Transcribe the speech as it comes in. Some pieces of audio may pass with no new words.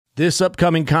This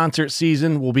upcoming concert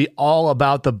season will be all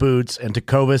about the boots, and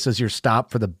Tecovas is your stop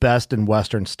for the best in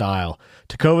Western style.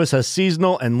 Tecovas has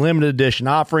seasonal and limited edition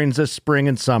offerings this spring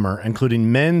and summer,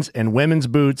 including men's and women's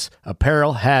boots,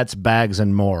 apparel, hats, bags,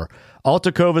 and more. All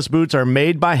Tecovas boots are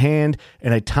made by hand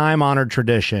in a time-honored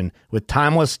tradition with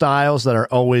timeless styles that are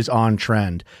always on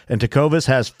trend. And Tecovas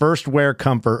has first wear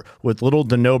comfort with little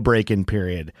to no break-in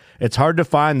period. It's hard to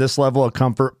find this level of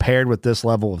comfort paired with this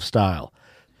level of style.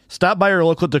 Stop by your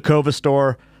local Tecovas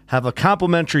store, have a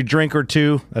complimentary drink or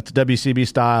two, that's WCB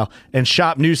style, and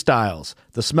shop new styles.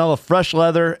 The smell of fresh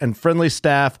leather and friendly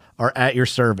staff are at your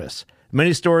service.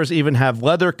 Many stores even have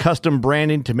leather custom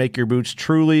branding to make your boots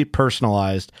truly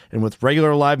personalized. And with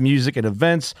regular live music and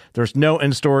events, there's no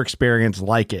in-store experience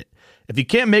like it. If you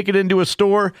can't make it into a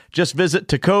store, just visit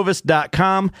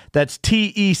tecovas.com. That's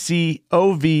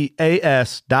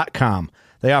TECOVAS.com.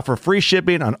 They offer free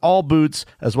shipping on all boots,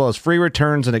 as well as free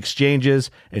returns and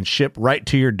exchanges, and ship right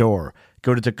to your door.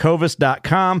 Go to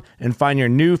tecovas.com and find your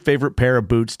new favorite pair of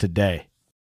boots today.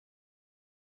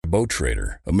 Boat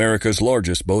Trader, America's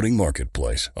largest boating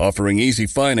marketplace, offering easy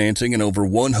financing and over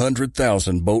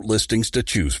 100,000 boat listings to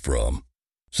choose from.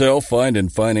 Sell, find,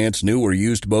 and finance new or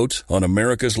used boats on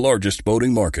America's largest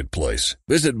boating marketplace.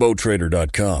 Visit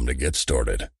BoatTrader.com to get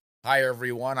started. Hi,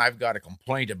 everyone. I've got a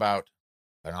complaint about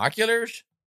binoculars.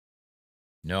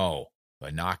 No,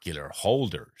 binocular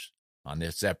holders on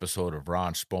this episode of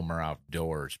Ron Spomer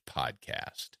Outdoors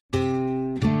podcast.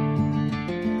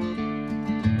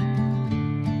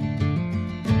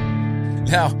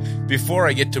 Now, before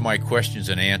I get to my questions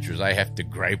and answers, I have to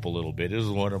gripe a little bit. This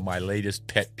is one of my latest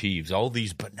pet peeves, all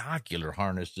these binocular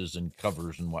harnesses and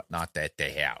covers and whatnot that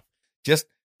they have. Just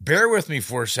bear with me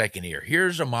for a second here.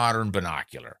 Here's a modern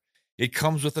binocular. It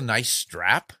comes with a nice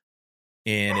strap,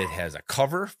 and it has a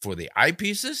cover for the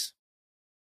eyepieces,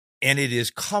 and it is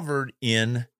covered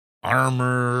in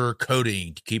armor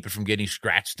coating to keep it from getting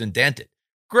scratched and dented.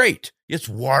 Great. It's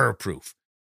waterproof.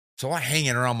 So I hang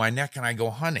it around my neck and I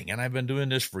go hunting, and I've been doing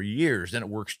this for years, and it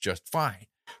works just fine.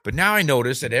 But now I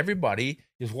notice that everybody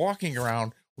is walking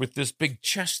around with this big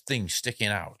chest thing sticking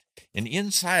out, and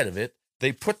inside of it,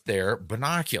 they put their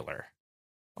binocular.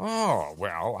 Oh,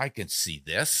 well, I can see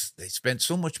this. They spent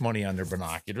so much money on their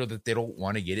binocular that they don't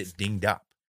want to get it dinged up.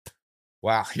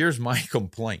 Well, here's my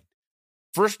complaint.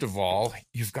 First of all,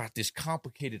 you've got this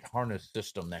complicated harness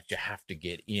system that you have to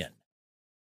get in.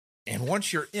 And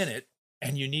once you're in it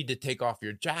and you need to take off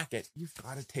your jacket, you've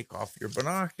got to take off your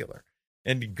binocular.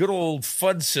 And the good old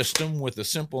FUD system with a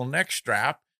simple neck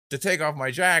strap, to take off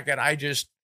my jacket, I just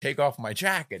take off my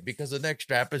jacket because the neck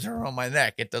strap is around my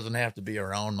neck. It doesn't have to be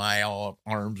around my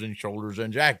arms and shoulders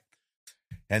and jacket.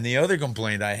 And the other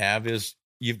complaint I have is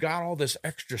you've got all this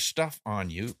extra stuff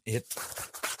on you. It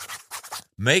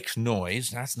makes noise.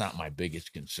 That's not my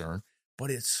biggest concern, but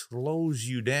it slows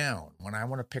you down. When I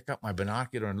want to pick up my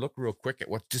binocular and look real quick at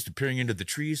what's disappearing into the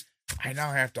trees, I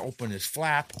now have to open this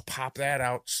flap, pop that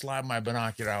out, slide my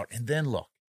binocular out, and then look.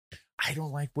 I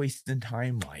don't like wasting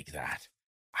time like that.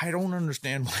 I don't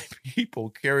understand why people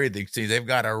carry these things. They've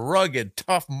got a rugged,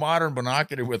 tough, modern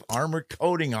binocular with armor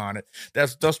coating on it.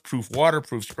 That's dust-proof,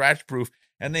 waterproof, scratch-proof,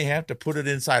 and they have to put it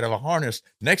inside of a harness.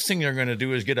 Next thing they're going to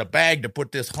do is get a bag to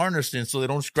put this harness in so they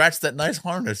don't scratch that nice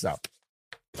harness up.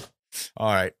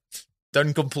 All right.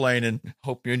 Done complaining.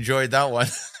 Hope you enjoyed that one.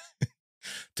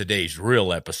 Today's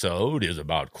real episode is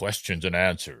about questions and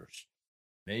answers.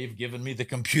 They've given me the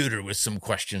computer with some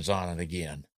questions on it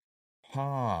again.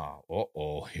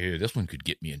 Here, this one could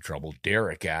get me in trouble.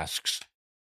 Derek asks,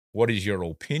 what is your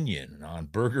opinion on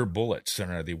burger bullets,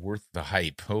 and are they worth the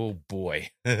hype? Oh, boy.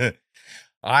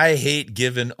 I hate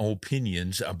giving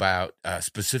opinions about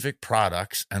specific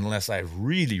products unless I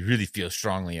really, really feel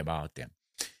strongly about them.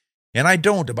 And I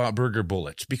don't about burger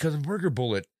bullets, because a burger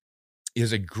bullet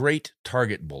is a great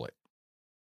target bullet.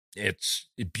 It's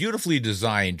beautifully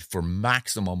designed for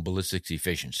maximum ballistics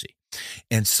efficiency.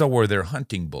 And so are their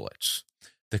hunting bullets.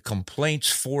 The complaints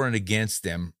for and against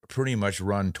them pretty much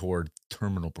run toward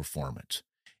terminal performance.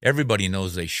 Everybody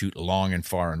knows they shoot long and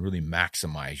far and really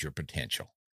maximize your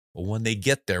potential. But when they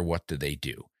get there, what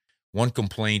do? One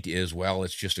complaint is, well,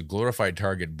 it's just a glorified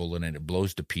target bullet and it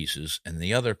blows to pieces. And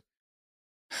the other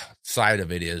side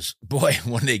of it is, boy,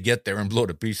 when they get there and blow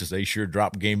to pieces, they sure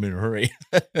drop game in a hurry.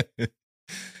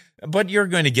 But you're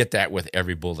going to get that with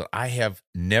every bullet. I have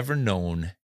never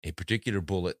known a particular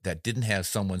bullet that didn't have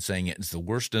someone saying it's the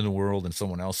worst in the world and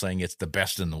someone else saying it's the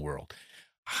best in the world.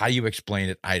 How you explain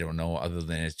it, I don't know, other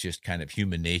than it's just kind of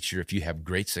human nature. If you have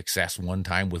great success one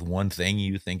time with one thing,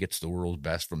 you think it's the world's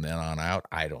best from then on out.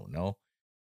 I don't know.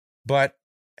 But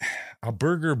a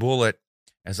burger bullet,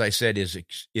 as I said,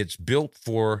 it's built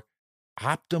for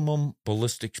optimum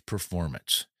ballistics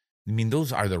performance. I mean,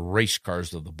 those are the race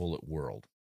cars of the bullet world.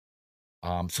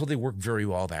 So they work very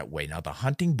well that way. Now, the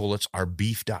hunting bullets are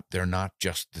beefed up. They're not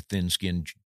just the thin-skinned,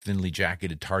 thinly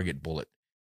jacketed target bullet.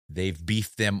 They've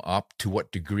beefed them up to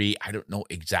what degree, I don't know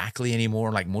exactly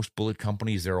anymore. Like most bullet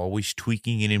companies, they're always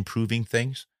tweaking and improving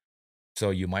things. So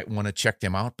you might want to check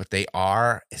them out. But they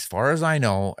are, as far as I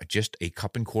know, just a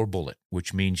cup and core bullet,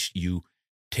 which means you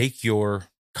take your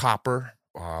copper,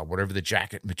 whatever the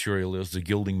jacket material is, the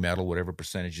gilding metal, whatever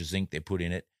percentage of zinc they put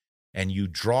in it, and you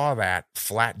draw that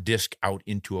flat disc out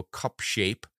into a cup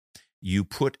shape. You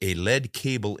put a lead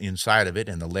cable inside of it,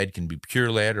 and the lead can be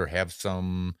pure lead or have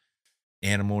some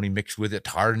antimony mixed with it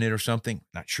to harden it or something.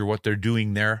 Not sure what they're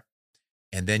doing there.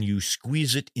 And then you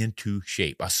squeeze it into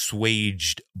shape, a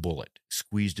swaged bullet,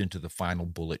 squeezed into the final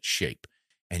bullet shape.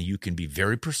 And you can be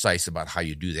very precise about how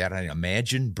you do that. I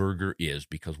imagine Berger is,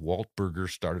 because Walt Berger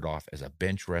started off as a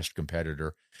bench rest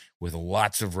competitor with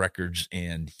lots of records,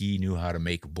 and he knew how to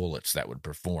make bullets that would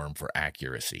perform for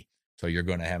accuracy. So you're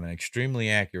going to have an extremely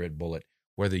accurate bullet,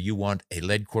 whether you want a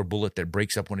lead core bullet that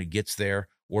breaks up when it gets there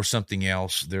or something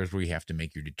else. There's where you have to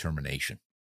make your determination.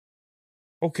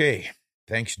 Okay,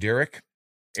 thanks, Derek.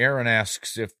 Aaron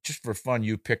asks, if just for fun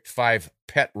you picked 5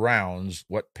 pet rounds,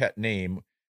 what pet name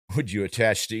would you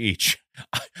attach to each?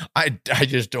 I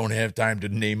just don't have time to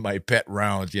name my pet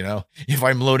rounds, you know. If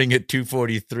I'm loading at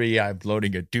 243, I'm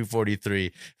loading at 243.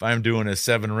 If I'm doing a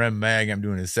 7-rem mag, I'm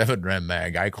doing a 7-rem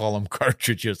mag. I call them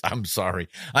cartridges. I'm sorry.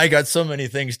 I got so many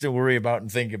things to worry about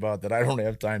and think about that I don't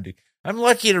have time to. I'm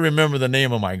lucky to remember the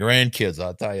name of my grandkids,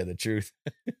 I'll tell you the truth.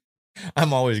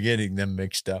 I'm always getting them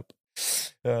mixed up.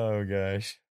 Oh,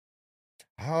 gosh.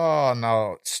 Oh,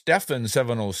 now,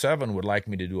 Stefan707 would like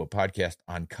me to do a podcast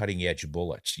on cutting-edge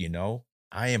bullets. You know,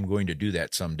 I am going to do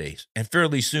that some days, and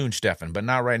fairly soon, Stefan, but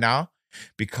not right now,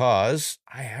 because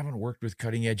I haven't worked with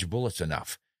cutting-edge bullets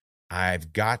enough.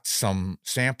 I've got some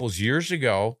samples years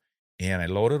ago, and I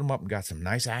loaded them up and got some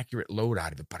nice, accurate load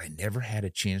out of it, but I never had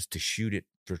a chance to shoot it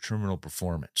for terminal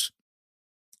performance.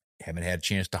 Haven't had a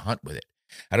chance to hunt with it.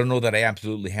 I don't know that I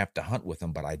absolutely have to hunt with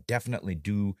them, but I definitely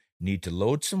do need to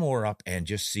load some more up and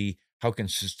just see how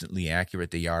consistently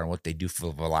accurate they are and what they do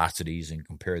for velocities and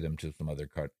compare them to some other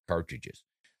cartridges.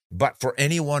 But for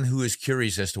anyone who is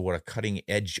curious as to what a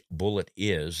cutting-edge bullet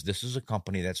is, this is a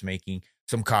company that's making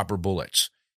some copper bullets.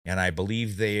 And I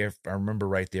believe they, if I remember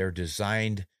right, they're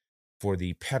designed for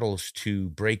the petals to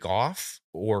break off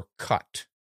or cut.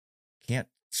 Can't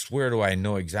swear do I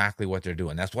know exactly what they're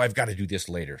doing. That's why I've got to do this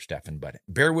later, Stefan. But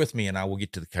bear with me and I will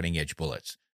get to the cutting-edge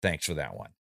bullets. Thanks for that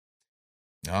one.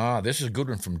 This is a good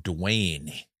one from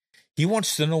Dwayne. He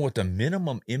wants to know what the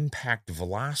minimum impact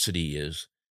velocity is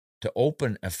to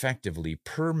open effectively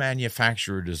per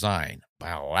manufacturer design.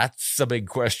 Wow, that's a big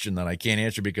question that I can't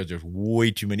answer because there's way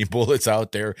too many bullets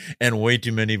out there and way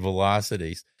too many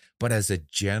velocities. But as a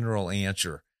general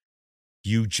answer,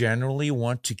 you generally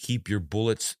want to keep your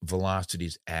bullets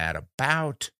velocities at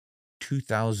about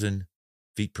 2,000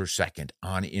 feet per second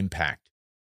on impact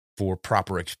for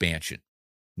proper expansion.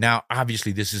 Now,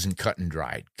 obviously, this isn't cut and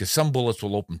dried because some bullets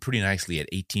will open pretty nicely at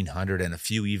 1,800 and a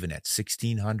few even at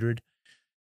 1,600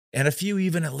 and a few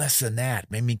even at less than that.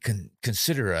 I mean,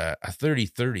 consider a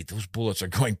 30-30. Those bullets are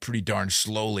going pretty darn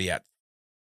slowly at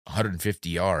 150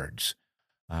 yards.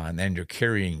 And then you're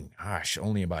carrying,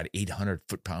 only about 800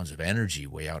 foot-pounds of energy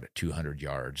way out at 200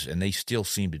 yards, and they still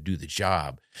seem to do the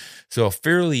job. So a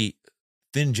fairly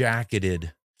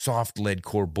thin-jacketed, soft lead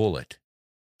core bullet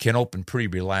can open pretty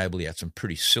reliably at some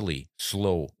pretty silly,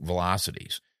 slow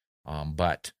velocities.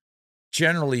 But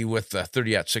generally with the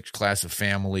 30-06 class of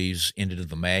families into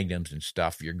the magnums and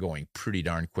stuff, you're going pretty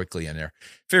darn quickly in there.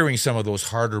 Fairing some of those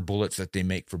harder bullets that they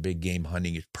make for big game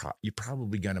hunting, you're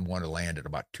probably going to want to land at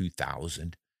about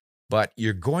 2,000. But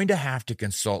you're going to have to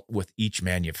consult with each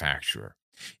manufacturer.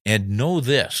 And know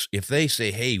this, if they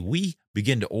say, hey, we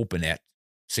begin to open at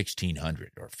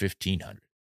 1,600 or 1,500,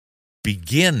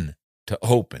 begin to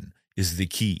open is the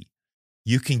key.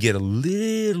 You can get a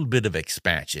little bit of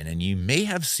expansion, and you may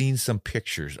have seen some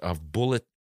pictures of bullet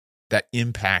that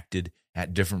impacted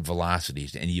at different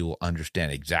velocities, and you will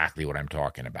understand exactly what I'm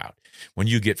talking about. When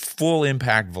you get full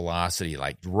impact velocity,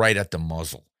 like right at the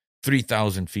muzzle,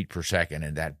 3,000 feet per second,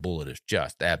 and that bullet is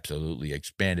just absolutely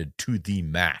expanded to the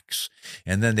max.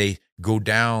 And then they go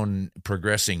down,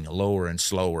 progressing lower and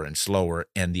slower and slower,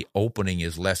 and the opening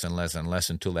is less and less and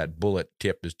less until that bullet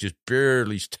tip is just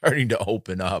barely starting to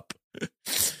open up.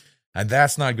 And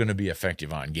that's not going to be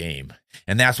effective on game.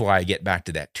 And that's why I get back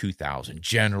to that 2,000.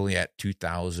 Generally at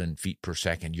 2,000 feet per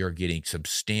second, you're getting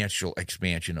substantial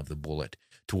expansion of the bullet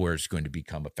to where it's going to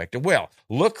become effective. Well,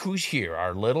 look who's here,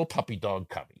 our little puppy dog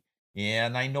Cubby.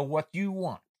 And I know what you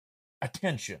want.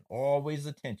 Attention, always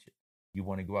attention. You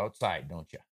want to go outside,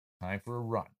 don't you? Time for a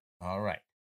run. All right.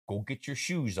 Go get your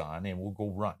shoes on and we'll go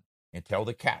run. And tell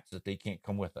the cats that they can't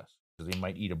come with us because they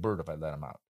might eat a bird if I let them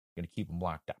out. I'm going to keep them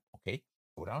locked up, okay?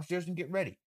 Go downstairs and get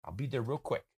ready. I'll be there real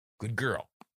quick. Good girl.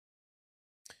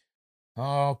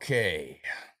 Okay.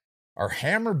 Are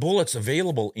hammer bullets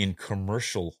available in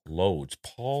commercial loads?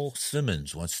 Paul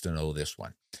Simmons wants to know this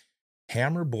one.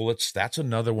 Hammer bullets, that's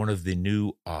another one of the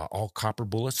new all-copper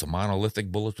bullets, the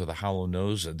monolithic bullets with a hollow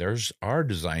nose. Theirs are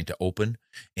designed to open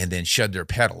and then shed their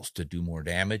petals to do more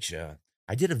damage.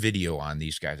 I did a video on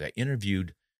these guys. I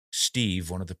interviewed Steve,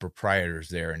 one of the proprietors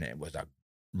there, and it was a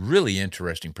really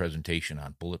interesting presentation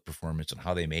on bullet performance and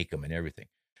how they make them and everything.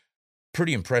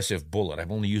 Pretty impressive bullet.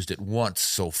 I've only used it once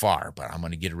so far, but I'm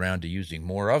going to get around to using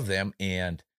more of them,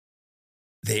 and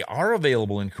they are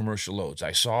available in commercial loads.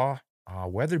 I saw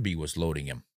Weatherby was loading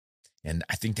them, and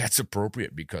I think that's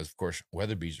appropriate because, of course,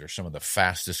 Weatherbys are some of the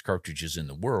fastest cartridges in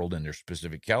the world in their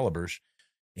specific calibers,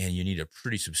 and you need a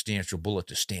pretty substantial bullet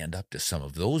to stand up to some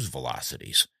of those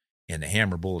velocities, and the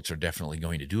hammer bullets are definitely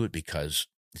going to do it because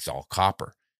it's all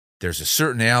copper. There's a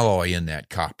certain alloy in that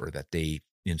copper that they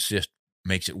insist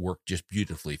makes it work just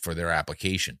beautifully for their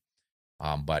application.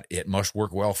 But it must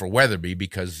work well for Weatherby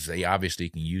because they obviously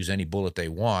can use any bullet they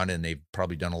want, and they've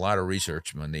probably done a lot of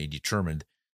research when they determined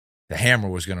the hammer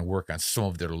was going to work on some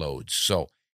of their loads. So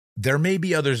there may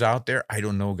be others out there. I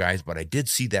don't know, guys, but I did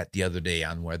see that the other day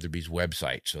on Weatherby's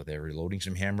website. So they're reloading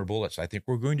some hammer bullets. I think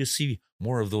we're going to see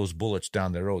more of those bullets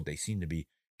down the road. They seem to be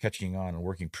catching on and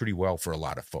working pretty well for a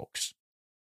lot of folks.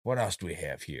 What else do we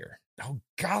have here? Oh,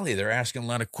 golly, they're asking a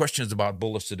lot of questions about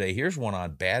bullets today. Here's one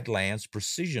on Badlands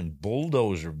Precision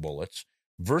Bulldozer bullets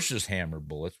versus hammer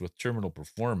bullets with terminal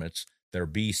performance, their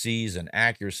BCs and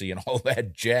accuracy and all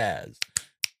that jazz.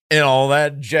 And all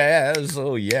that jazz.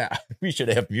 Oh, yeah. We should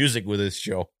have music with this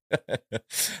show.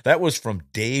 That was from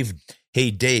Dave. Hey,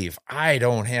 Dave, I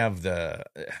don't have the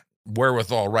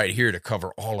wherewithal right here to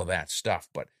cover all of that stuff,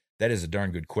 but that is a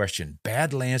darn good question.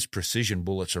 Badlands Precision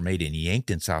bullets are made in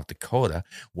Yankton, South Dakota,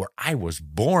 where I was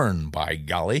born, by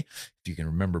golly, if you can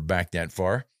remember back that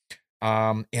far.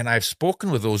 And I've spoken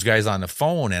with those guys on the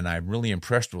phone, and I'm really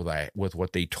impressed with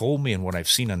what they told me and what I've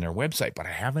seen on their website, but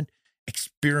I haven't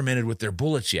experimented with their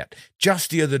bullets yet. Just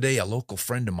the other day, a local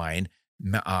friend of mine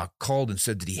called and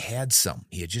said that he had some.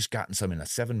 He had just gotten some in a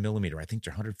 7mm. I think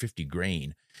they're 150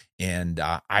 grain. And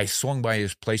I swung by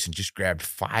his place and just grabbed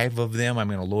 5 of them. I'm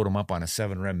going to load them up on a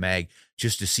 7 mag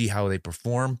just to see how they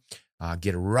perform,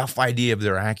 get a rough idea of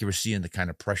their accuracy and the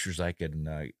kind of pressures I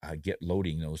can get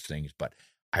loading those things. But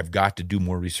I've got to do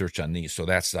more research on these. So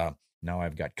that's now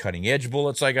I've got cutting edge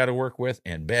bullets I got to work with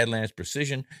and Badlands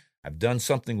Precision. I've done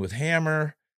something with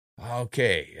hammer.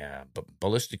 Okay, but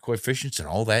ballistic coefficients and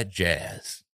all that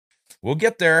jazz. We'll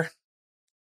get there.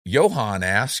 Johan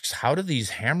asks, how do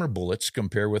these hammer bullets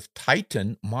compare with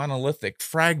Titan monolithic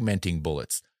fragmenting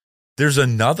bullets? There's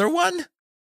another one?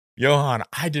 Johan,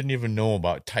 I didn't even know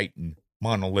about Titan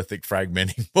monolithic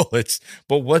fragmenting bullets,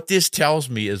 but what this tells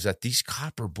me is that these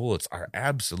copper bullets are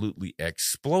absolutely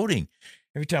exploding.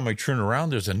 Every time I turn around,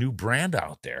 there's a new brand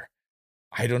out there.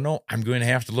 I don't know. I'm going to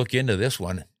have to look into this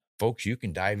one. Folks, you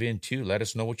can dive in too. Let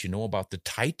us know what you know about the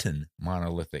Titan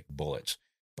monolithic bullets.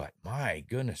 But my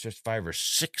goodness, there's 5 or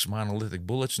 6 monolithic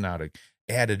bullets now to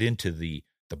add it into the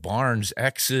Barnes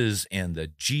X's and the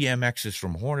GM X's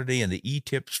from Hornady and the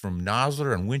E-tips from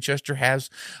Nosler, and Winchester has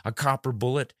a copper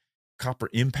bullet. Copper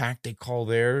Impact, they call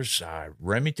theirs.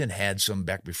 Remington had some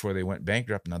back before they went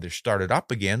bankrupt. Now they're started up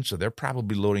again, so they're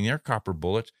probably loading their copper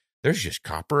bullets. There's just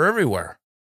copper everywhere.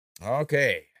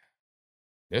 Okay.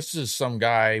 This is some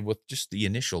guy with just the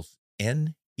initials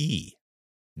NE,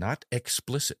 not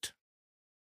explicit.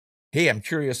 Hey, I'm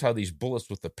curious how these bullets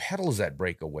with the petals that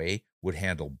break away would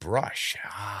handle brush.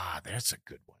 That's a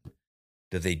good one.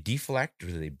 Do they deflect or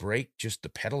do they break just the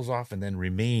petals off and then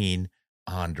remain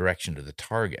on direction to the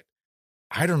target?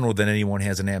 I don't know that anyone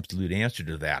has an absolute answer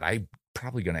to that. I'm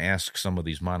probably going to ask some of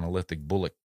these monolithic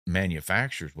bullet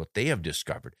manufacturers what they have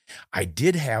discovered. I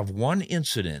did have one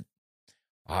incident.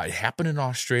 It happened in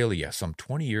Australia some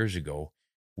 20 years ago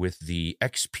with the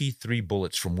XP3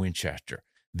 bullets from Winchester.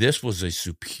 This was a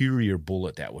superior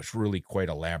bullet that was really quite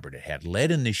elaborate. It had lead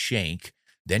in the shank,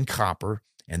 then copper,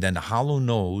 and then the hollow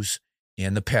nose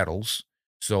and the petals.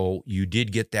 So you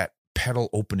did get that petal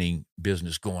opening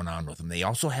business going on with them. They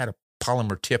also had a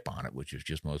polymer tip on it, which is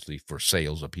just mostly for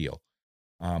sales appeal.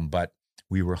 But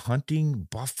we were hunting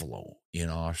buffalo in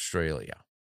Australia,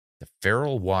 the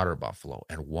feral water buffalo,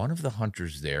 and one of the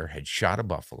hunters there had shot a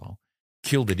buffalo,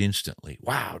 killed it instantly.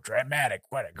 Wow, dramatic.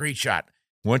 What a great shot.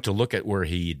 Went to look at where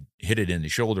he hit it in the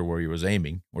shoulder where he was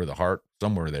aiming, or the heart,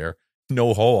 somewhere there.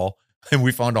 No hole. And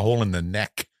we found a hole in the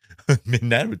neck. I mean,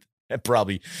 that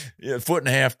probably a foot and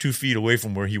a half, 2 feet away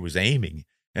from where he was aiming.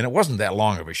 And it wasn't that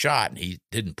long of a shot, and he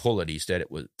didn't pull it. He said it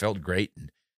felt great.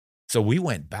 And so we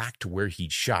went back to where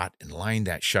he'd shot and lined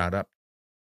that shot up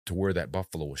to where that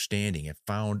buffalo was standing and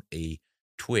found a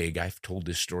twig. I've told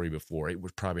this story before. It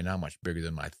was probably not much bigger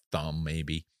than my thumb,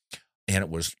 maybe. And it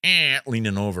was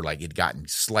leaning over like it'd gotten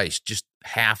sliced. Just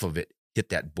half of it hit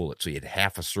that bullet. So you had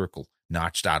half a circle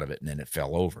notched out of it, and then it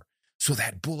fell over. So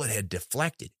that bullet had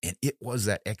deflected, and it was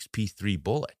that XP3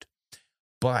 bullet.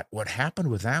 But what happened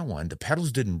with that one, the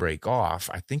petals didn't break off.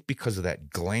 I think because of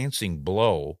that glancing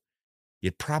blow,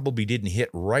 it probably didn't hit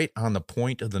right on the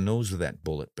point of the nose of that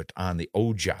bullet, but on the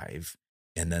ogive.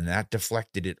 And then that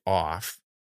deflected it off,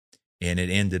 and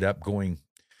it ended up going,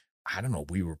 I don't know,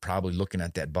 we were probably looking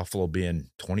at that buffalo being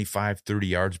 25, 30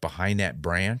 yards behind that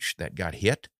branch that got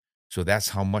hit. So that's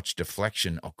how much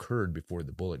deflection occurred before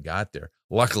the bullet got there.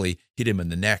 Luckily, hit him in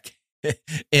the neck.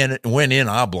 And it went in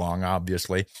oblong,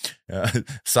 obviously.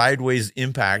 Sideways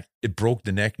impact, it broke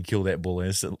the neck and killed that bull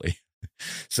instantly.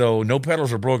 So no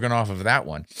petals were broken off of that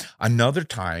one. Another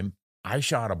time, I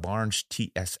shot a Barnes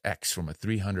TSX from a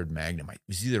 300 Magnum. It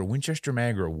was either a Winchester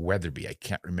Mag or a Weatherby. I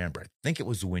can't remember. I think it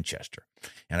was a Winchester.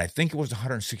 And I think it was a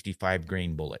 165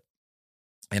 grain bullet.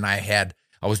 And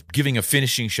I was giving a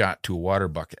finishing shot to a water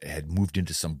buck. It had moved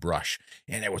into some brush,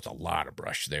 and there was a lot of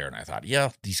brush there. And I thought,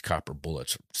 yeah, these copper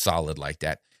bullets, solid like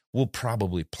that, we'll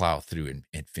probably plow through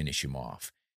and finish him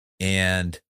off.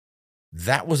 And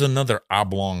that was another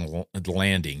oblong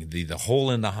landing. The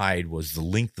hole in the hide was the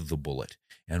length of the bullet,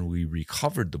 and we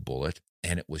recovered the bullet,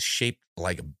 and it was shaped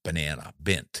like a banana,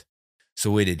 bent.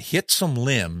 So it had hit some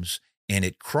limbs, and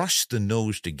it crushed the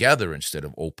nose together instead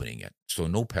of opening it. So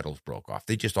no petals broke off.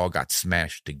 They just all got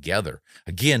smashed together.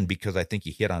 Again, because I think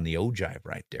you hit on the ogive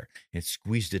right there. It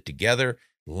squeezed it together,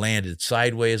 landed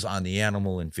sideways on the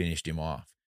animal, and finished him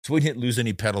off. So we didn't lose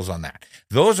any petals on that.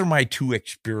 Those are my two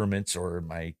experiments, or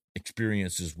my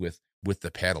experiences with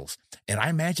the petals. And I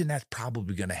imagine that's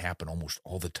probably going to happen almost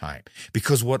all the time.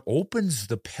 Because what opens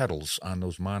the petals on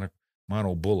those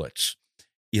mono bullets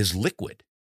is liquid.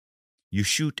 You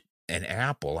shoot an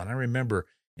apple, and I remember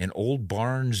an old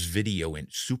Barnes video in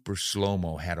super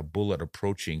slow-mo had a bullet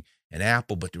approaching an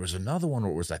apple, but there was another one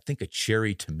where it was, I think, a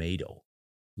cherry tomato,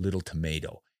 little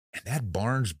tomato. And that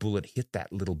Barnes bullet hit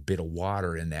that little bit of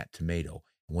water in that tomato.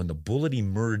 And when the bullet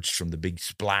emerged from the big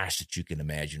splash that you can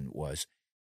imagine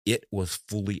it was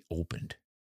fully opened.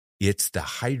 It's the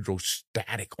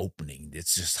hydrostatic opening.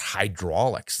 It's just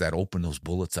hydraulics that open those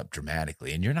bullets up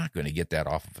dramatically. And you're not going to get that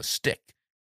off of a stick.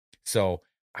 So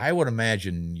I would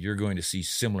imagine you're going to see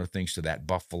similar things to that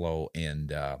buffalo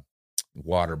and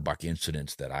water buck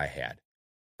incidents that I had.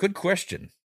 Good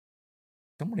question.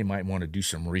 Somebody might want to do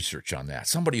some research on that.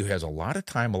 Somebody who has a lot of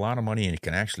time, a lot of money, and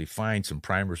can actually find some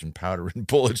primers and powder and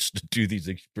bullets to do these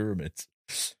experiments.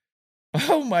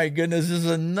 Oh my goodness, this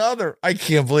is another, I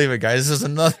can't believe it, guys. This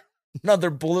is another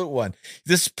bullet one.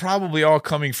 This is probably all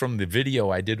coming from the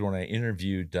video I did when I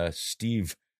interviewed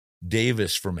Steve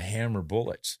Davis from Hammer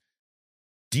Bullets.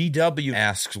 DW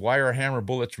asks, why are Hammer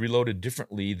bullets reloaded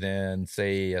differently than,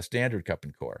 say, a standard cup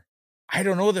and core? I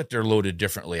don't know that they're loaded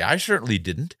differently. I certainly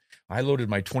didn't. I loaded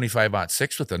my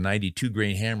 25-06 with a 92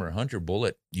 grain Hammer Hunter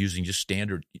bullet using just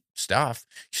standard stuff.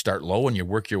 You start low and you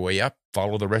work your way up,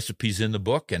 follow the recipes in the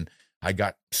book, and I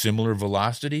got similar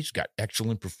velocities, got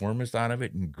excellent performance out of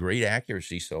it, and great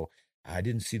accuracy. So I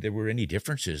didn't see there were any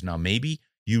differences. Now, maybe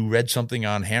you read something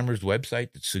on Hammer's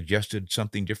website that suggested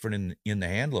something different in the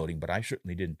hand loading, but I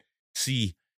certainly didn't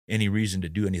see any reason to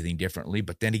do anything differently.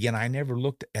 But then again, I never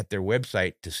looked at their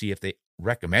website to see if they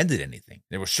recommended anything.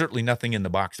 There was certainly nothing in the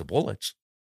box of bullets.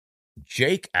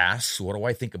 Jake asks, what do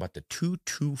I think about the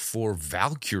 224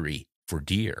 Valkyrie for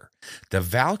deer? The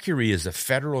Valkyrie is a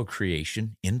federal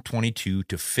creation in 22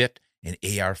 to fit an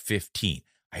AR-15.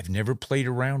 I've never played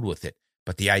around with it,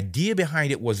 but the idea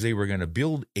behind it was they were going to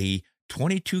build a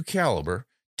 22 caliber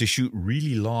to shoot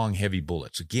really long, heavy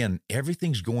bullets. Again,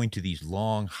 everything's going to these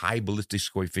long, high ballistic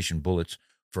coefficient bullets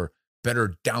for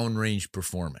better downrange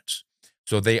performance.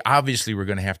 So they obviously were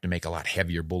going to have to make a lot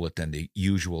heavier bullet than the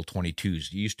usual 22s.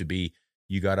 It used to be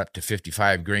you got up to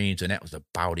 55 grains, and that was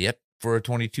about it for a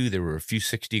 22. There were a few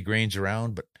 60 grains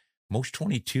around, but most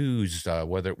 22s,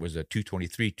 whether it was a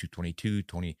 223, 222,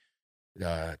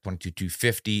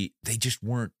 250, they just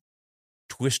weren't.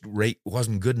 Twist rate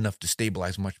wasn't good enough to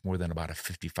stabilize much more than about a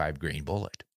 55 grain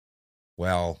bullet.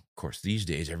 Well, of course, these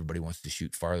days, everybody wants to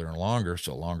shoot farther and longer,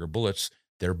 so longer bullets,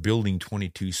 they're building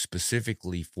 22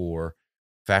 specifically for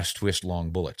fast twist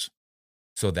long bullets.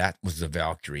 So that was the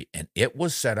Valkyrie, and it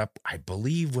was set up, I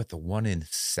believe, with a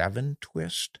 1-in-7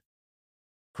 twist.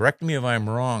 Correct me if I'm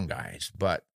wrong, guys,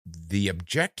 but the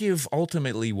objective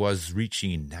ultimately was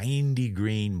reaching 90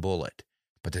 grain bullet,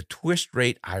 but the twist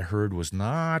rate I heard was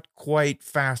not quite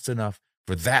fast enough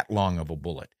for that long of a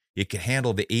bullet. It could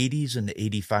handle the 80s and the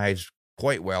 85s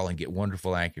quite well and get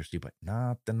wonderful accuracy, but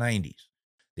not the 90s.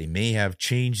 They may have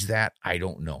changed that. I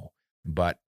don't know,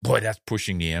 but boy, that's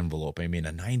pushing the envelope. I mean,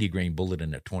 a 90 grain bullet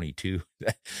in a 22,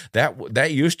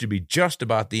 that used to be just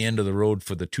about the end of the road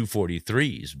for the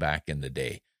 243s back in the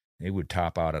day. They would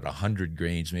top out at 100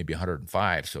 grains, maybe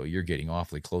 105. So you're getting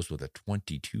awfully close with a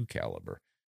 22 caliber.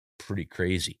 Pretty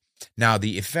crazy. Now,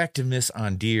 the effectiveness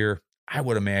on deer, I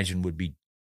would imagine, would be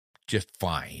just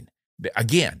fine.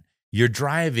 Again, you're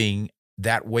driving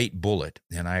that weight bullet,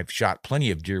 and I've shot plenty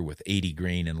of deer with 80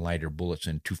 grain and lighter bullets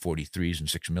in 243s and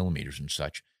 6mm and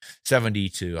such, 70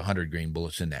 to 100 grain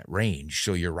bullets in that range.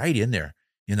 So you're right in there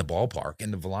in the ballpark,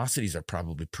 and the velocities are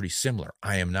probably pretty similar.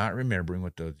 I am not remembering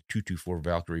what the 224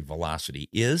 Valkyrie velocity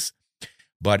is,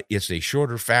 but it's a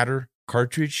shorter, fatter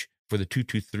cartridge for the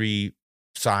 223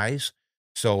 size,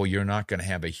 so you're not going to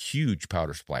have a huge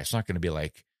powder supply. It's not going to be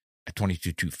like a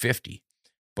 22-250.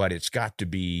 But it's got to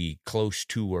be close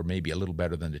to or maybe a little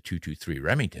better than the 223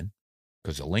 Remington,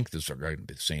 because the lengths are going to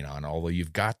be the same on, although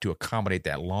you've got to accommodate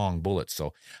that long bullet.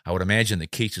 So I would imagine the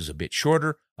case is a bit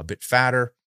shorter, a bit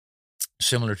fatter,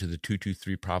 similar to the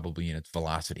 223 probably in its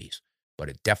velocities, but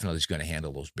it definitely is going to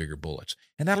handle those bigger bullets.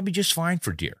 And that'll be just fine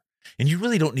for deer. And you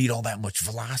really don't need all that much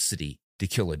velocity to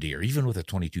kill a deer, even with a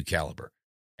 22 caliber.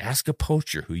 Ask a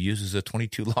poacher who uses a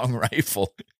 22 long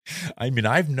rifle. I mean,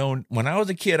 I've known, when I was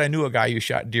a kid, I knew a guy who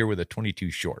shot deer with a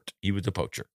 22 short. He was a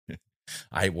poacher.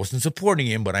 I wasn't supporting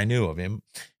him, but I knew of him,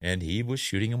 and he was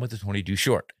shooting him with a 22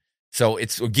 short. So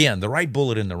it's, again, the right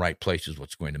bullet in the right place is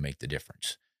what's going to make the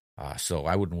difference. So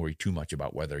I wouldn't worry too much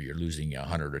about whether you're losing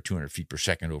 100 or 200 feet per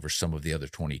second over some of the other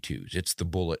 22s. It's the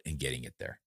bullet and getting it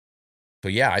there. So,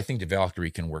 yeah, I think the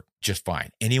Valkyrie can work just fine.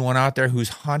 Anyone out there who's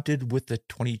hunted with the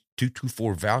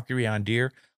 22-24 Valkyrie on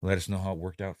deer, let us know how it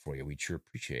worked out for you. We'd sure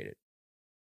appreciate it.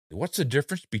 What's the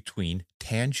difference between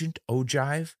tangent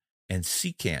ogive and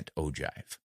secant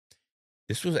ogive?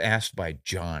 This was asked by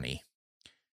Johnny.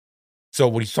 So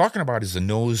what he's talking about is the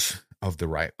nose of the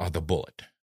bullet,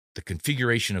 the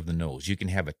configuration of the nose. You can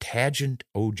have a tangent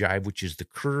ogive, which is the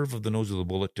curve of the nose of the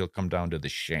bullet till it come down to the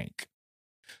shank.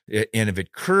 And if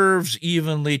it curves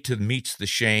evenly to meets the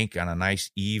shank on a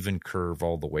nice even curve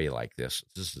all the way like this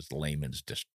is the layman's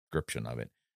description of it.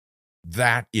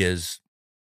 That is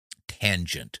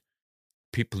tangent.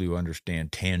 People who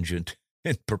understand tangent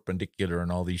and perpendicular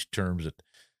and all these terms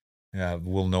that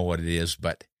will know what it is,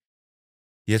 but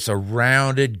it's a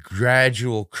rounded,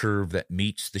 gradual curve that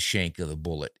meets the shank of the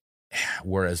bullet,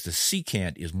 whereas the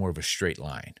secant is more of a straight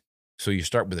line. So you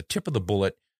start with the tip of the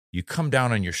bullet, you come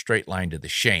down on your straight line to the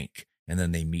shank, and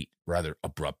then they meet rather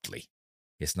abruptly.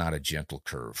 It's not a gentle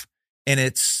curve. And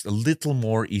it's a little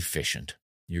more efficient.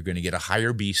 You're going to get a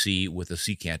higher BC with a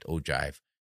secant ogive.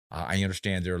 I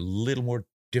understand they're a little more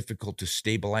difficult to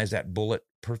stabilize that bullet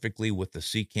perfectly with the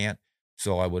secant.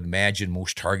 So I would imagine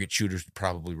most target shooters would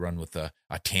probably run with a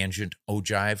tangent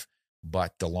ogive.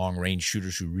 But the long-range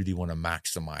shooters who really want to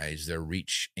maximize their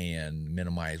reach and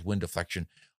minimize wind deflection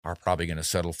are probably going to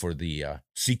settle for the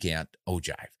secant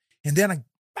ogive. And then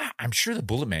I'm sure the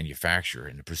bullet manufacturer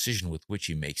and the precision with which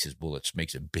he makes his bullets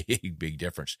makes a big, big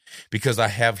difference, because I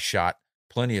have shot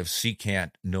plenty of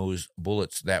secant nose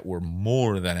bullets that were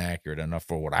more than accurate enough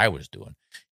for what I was doing.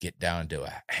 Get down to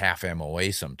a half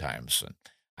MOA sometimes. And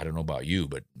I don't know about you,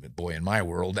 but boy, in my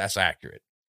world, that's accurate.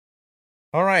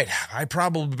 All right, I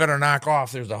probably better knock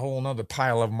off. There's a whole nother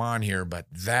pile of them on here, but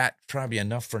that's probably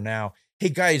enough for now. Hey,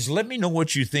 guys, let me know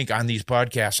what you think on these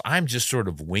podcasts. I'm just sort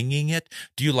of winging it.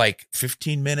 Do you like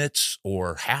 15 minutes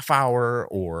or half hour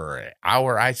or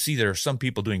hour? I see there are some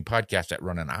people doing podcasts that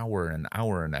run an hour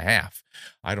and a half.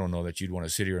 I don't know that you'd want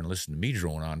to sit here and listen to me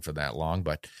drone on for that long,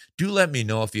 but do let me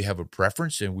know if you have a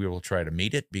preference, and we will try to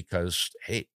meet it because,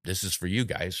 hey, this is for you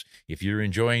guys. If you're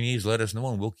enjoying these, let us know,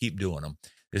 and we'll keep doing them.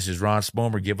 This is Ron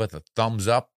Spomer. Give us a thumbs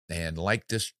up and like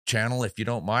this channel if you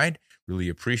don't mind. Really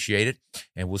appreciate it.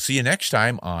 And we'll see you next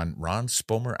time on Ron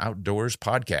Spomer Outdoors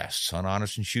Podcast. Hunt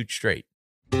honest and shoot straight.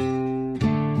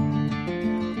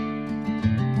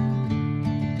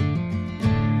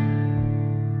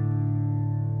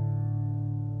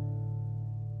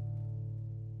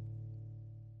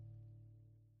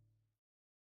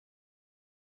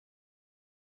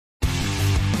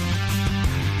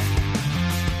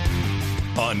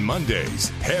 On Mondays,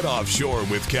 head offshore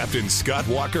with Captain Scott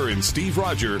Walker and Steve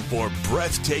Roger for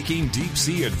breathtaking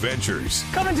deep-sea adventures.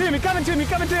 Coming to me.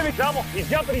 Double. He's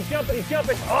jumping.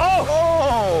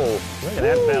 Oh! Look at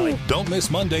that belly. Don't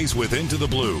miss Mondays with Into the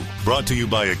Blue. Brought to you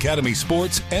by Academy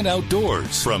Sports and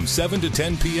Outdoors from 7 to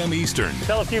 10 p.m. Eastern.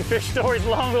 Tell a few fish stories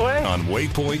along the way. On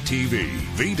Waypoint TV,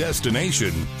 the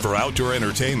destination for outdoor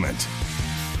entertainment.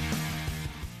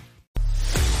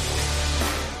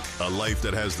 A life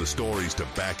that has the stories to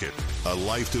back it. A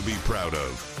life to be proud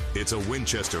of. It's a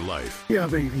Winchester life. Yeah,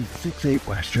 baby. 6'8"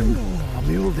 Western. Oh,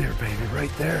 mule deer, baby, right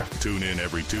there. Tune in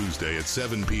every Tuesday at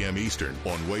 7 p.m. Eastern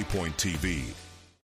on Waypoint TV